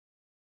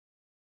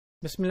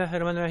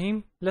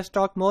Bismillahirrahmanirrahim. Let's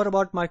talk more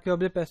about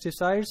microbial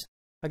pesticides.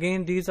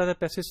 Again, these are the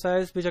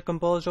pesticides which are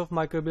composed of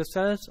microbial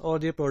cells or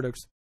their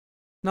products.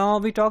 Now,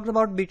 we talked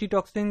about Bt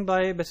toxin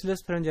by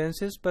Bacillus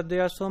thuringiensis, but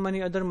there are so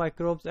many other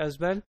microbes as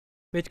well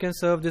which can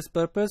serve this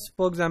purpose.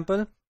 For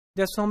example,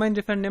 there are so many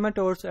different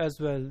nematodes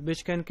as well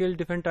which can kill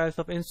different types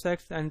of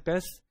insects and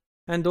pests,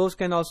 and those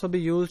can also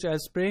be used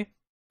as spray,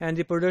 and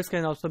the products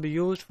can also be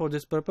used for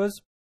this purpose.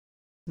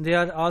 There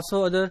are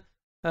also other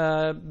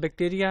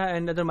bacteria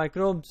and other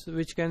microbes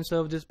which can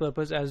serve this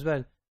purpose as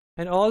well,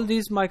 and all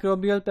these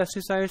microbial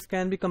pesticides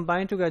can be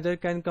combined together,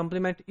 can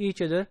complement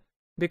each other,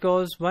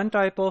 because one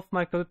type of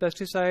microbial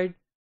pesticide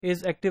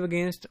is active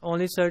against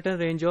only certain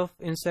range of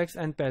insects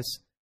and pests,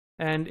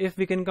 and if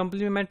we can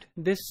complement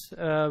this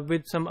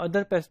with some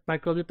other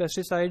microbial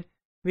pesticide,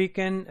 we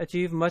can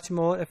achieve much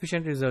more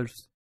efficient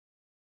results.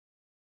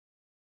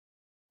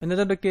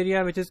 Another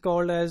bacteria which is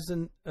called as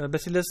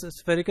Bacillus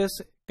sphaericus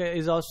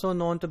is also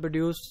known to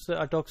produce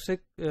a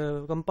toxic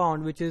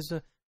compound which is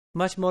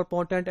much more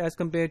potent as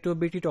compared to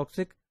Bt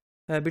toxin,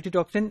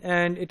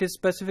 and it is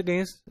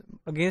specific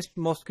against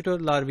mosquito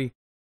larvae.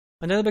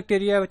 Another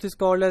bacteria which is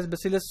called as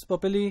Bacillus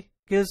populi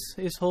kills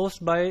its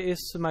host by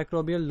its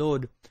microbial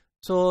load.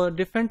 So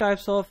different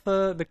types of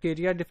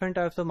bacteria, different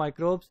types of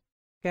microbes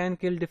can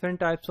kill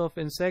different types of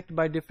insect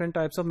by different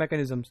types of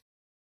mechanisms.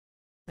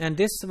 And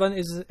this one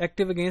is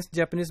active against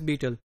Japanese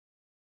beetle.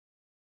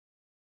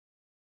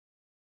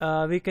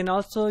 We can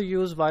also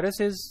use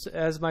viruses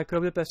as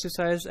microbial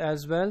pesticides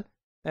as well,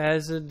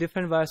 as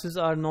different viruses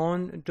are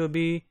known to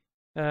be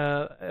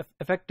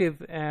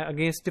effective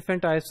against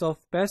different types of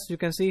pests. You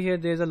can see here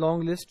there is a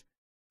long list.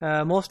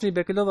 Mostly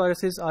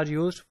baculoviruses are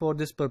used for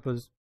this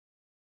purpose.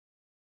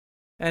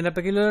 And a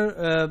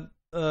peculiar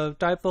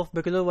type of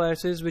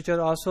baculoviruses which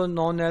are also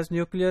known as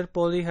nuclear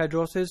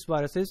polyhedrosis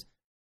viruses,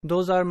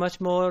 those are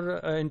much more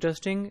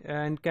interesting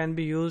and can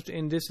be used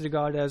in this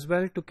regard as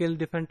well to kill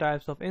different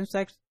types of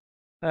insects.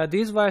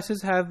 These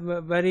viruses have a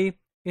very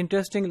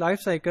interesting life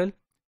cycle.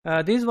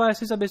 These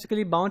viruses are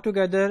basically bound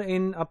together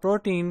in a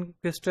protein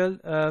crystal,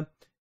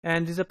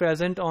 and these are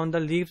present on the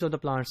leaves of the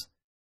plants.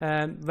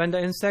 When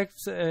the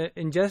insects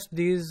ingest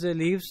these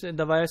leaves,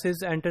 the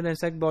viruses enter the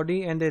insect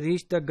body and they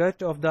reach the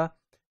gut of the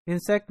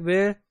insect,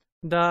 where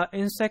the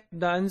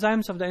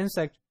enzymes of the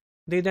insect,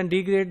 they then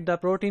degrade the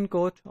protein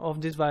coat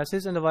of these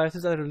viruses, and the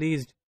viruses are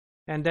released,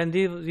 and then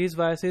these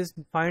viruses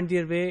find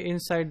their way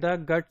inside the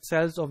gut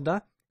cells of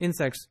the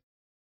insects.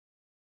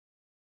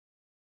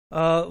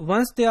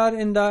 Once they are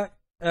in the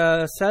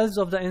cells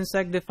of the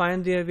insect, they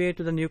find their way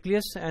to the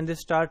nucleus and they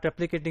start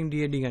replicating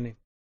DNA.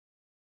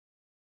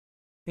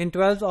 In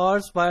 12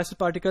 hours, virus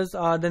particles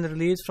are then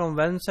released from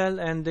one cell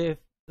and they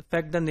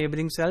affect the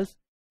neighboring cells,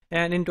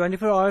 and in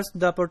 24 hours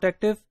the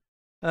protective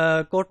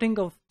coating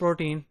of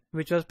protein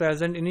which was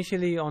present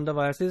initially on the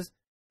viruses,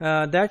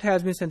 that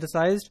has been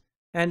synthesized,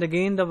 and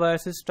again the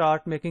viruses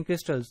start making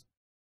crystals,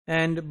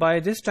 and by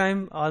this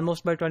time,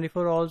 almost by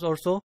 24 hours or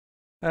so,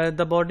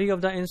 the body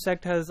of the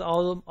insect has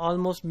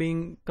almost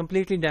been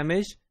completely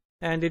damaged,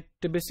 and it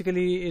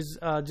basically is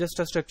just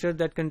a structure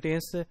that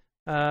contains the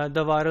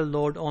viral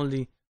load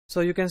only. So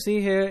you can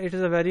see here it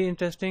is a very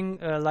interesting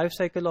life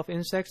cycle of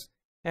insects,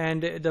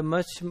 and the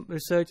much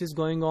research is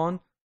going on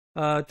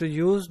to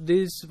use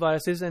these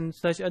viruses and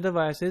such other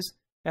viruses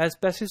as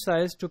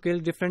pesticides to kill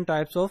different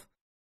types of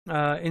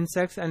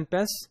insects and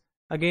pests.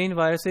 Again,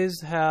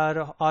 viruses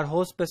are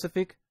host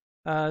specific,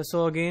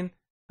 so again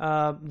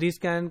these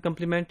can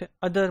complement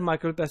other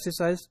microbial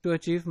pesticides to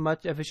achieve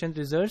much efficient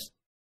results,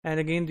 and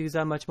again these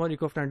are much more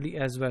eco-friendly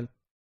as well.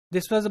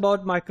 This was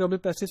about microbial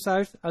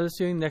pesticides. I will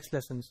see you in next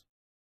lessons.